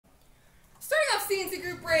off CNC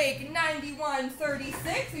Group Break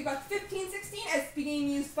 9136. We've got 1516 SP Game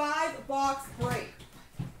Use 5 box break.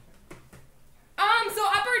 So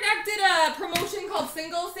Upper Deck did a promotion called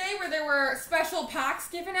Singles Day where there were special packs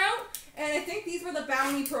given out, and I think these were the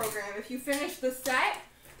bounty program. If you finished the set,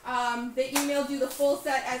 they emailed you the full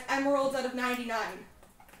set as emeralds out of 99.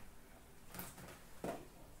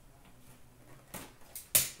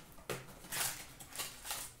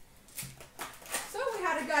 So we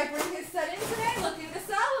had a guy bring his set in today looking to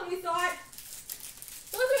sell, and we thought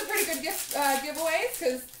those are pretty good giveaways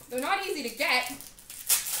because they're not easy to get.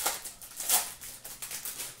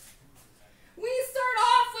 We start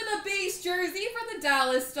off with a base jersey for the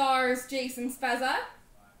Dallas Stars, Jason Spezza.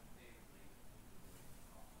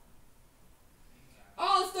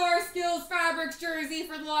 All-Star Skills Fabrics jersey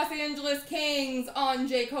for the Los Angeles Kings on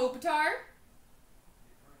Jake Kopitar.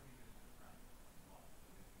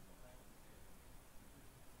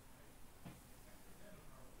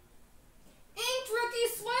 Inked Rookie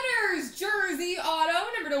Sweaters jersey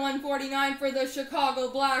auto, number to 149 for the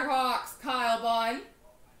Chicago Blackhawks, Kyle Bond.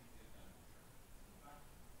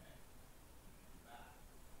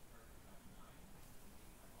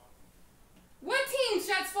 What teams,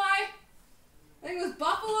 Jets fly? I think it was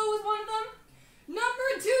Buffalo was one of them.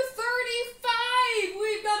 Number 235,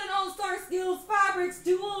 we've got an All-Star Skills Fabrics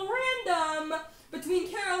dual random between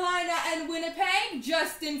Carolina and Winnipeg,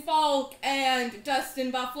 Justin Falk and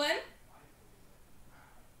Dustin Byfuglien.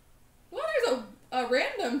 Well, there's a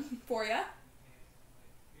random for you.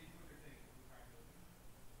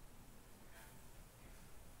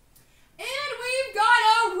 And we've got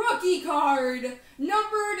a rookie card,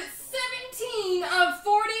 numbered 17 of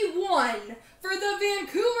 41 for the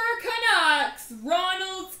Vancouver Canucks,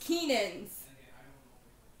 Ronald Keenans.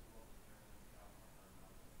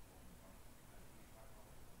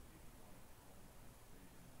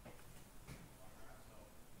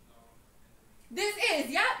 This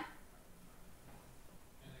is, yep.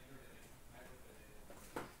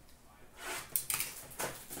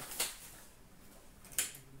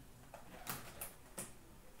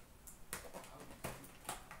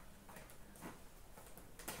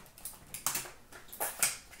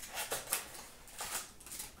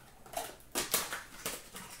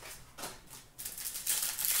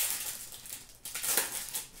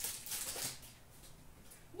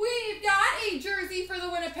 Jersey for the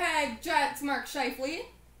Winnipeg Jets, Mark Scheifele.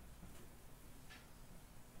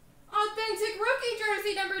 Authentic rookie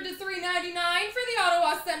jersey numbered to 399 for the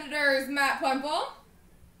Ottawa Senators, Matt Pumple.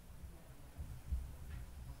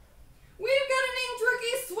 We've got an inked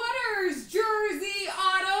rookie sweaters jersey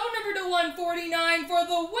auto numbered to 149 for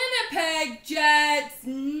the Winnipeg Jets,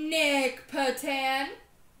 Nick Patan.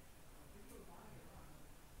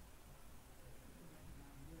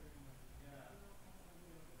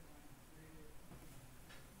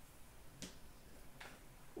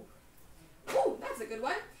 A good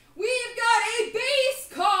one. We've got a base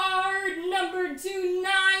card numbered to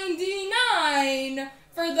 99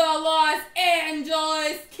 for the Los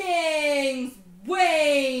Angeles Kings,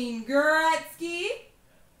 Wayne Gretzky.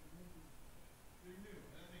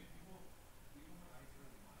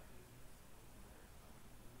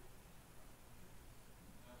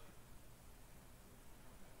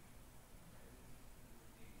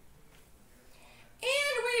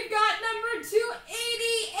 And we've got number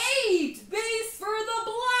 288 base for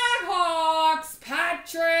the Blackhawks,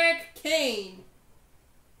 Patrick Kane.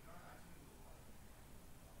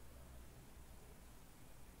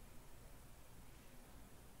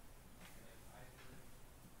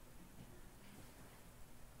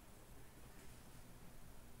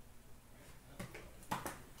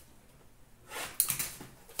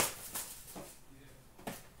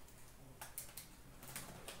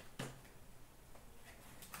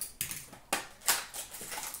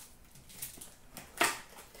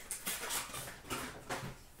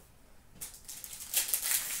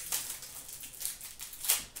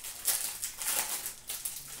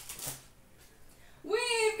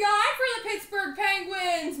 Pittsburgh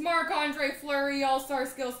Penguins, Marc-Andre Fleury All-Star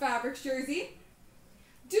Skills Fabrics jersey.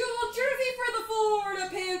 Dual jersey for the Florida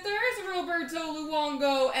Panthers, Roberto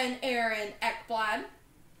Luongo and Aaron Ekblad.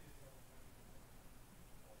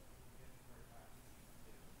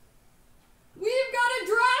 We've got a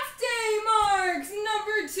draft day marks,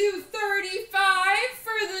 number 235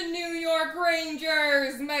 for the New York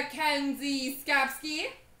Rangers, Mackenzie Skapski.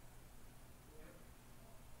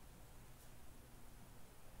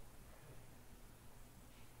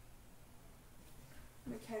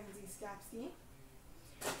 Mackenzie Skapski.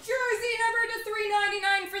 Jersey number to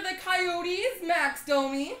 399 for the Coyotes, Max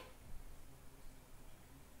Domi.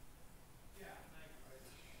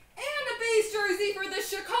 And a base jersey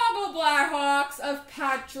of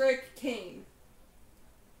Patrick Kane.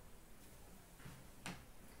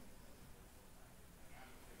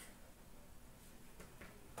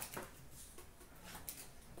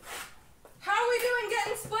 How are we doing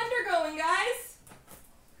getting Splendor going, guys?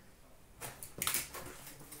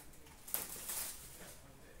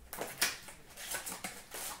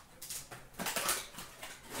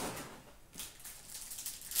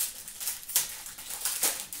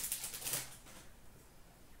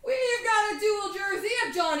 We've got a dual jersey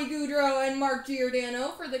of Johnny Gaudreau and Mark Giordano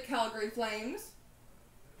for the Calgary Flames.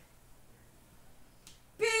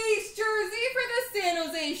 Base jersey for the San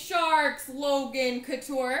Jose Sharks, Logan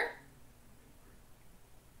Couture.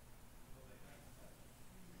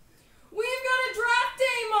 We've got a draft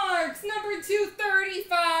day marks, number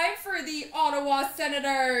 235 for the Ottawa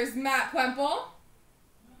Senators, Matt Puempel.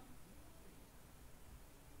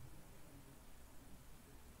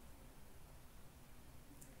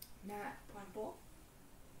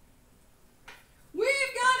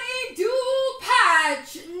 We've got a dual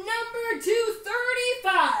patch, number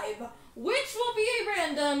 235, which will be a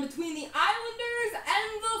random between the Islanders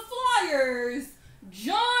and the Flyers,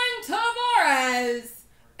 John Tavares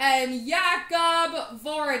and Jakub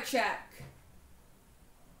Voracek.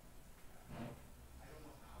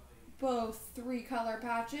 Both 3-color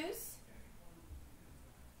patches.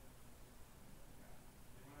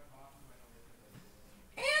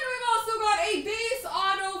 And we've also got a base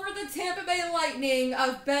auto for the Tampa Bay Lightning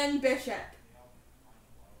of Ben Bishop.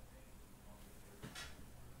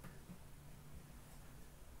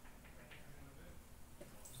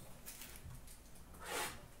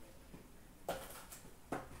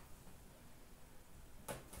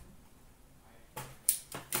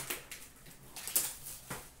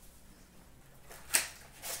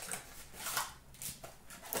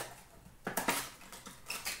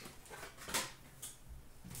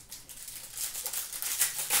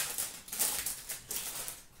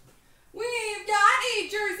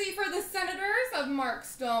 Jersey for the Senators of Mark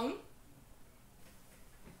Stone.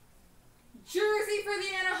 Jersey for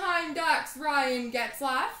the Anaheim Ducks, Ryan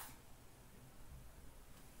Getzlaf.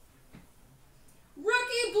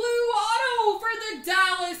 Rookie blue auto for the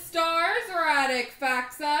Dallas Stars, Radek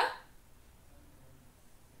Faksa.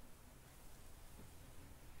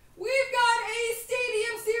 We've got a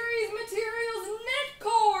Stadium Series Materials net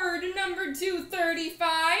cord, number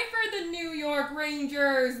 235 for the New York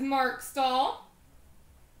Rangers, Mark Stahl.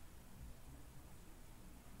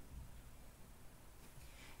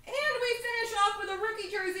 And we finish off with a rookie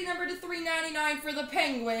jersey number to 399 for the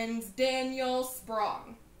Penguins, Daniel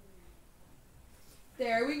Sprong.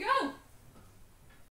 There we go.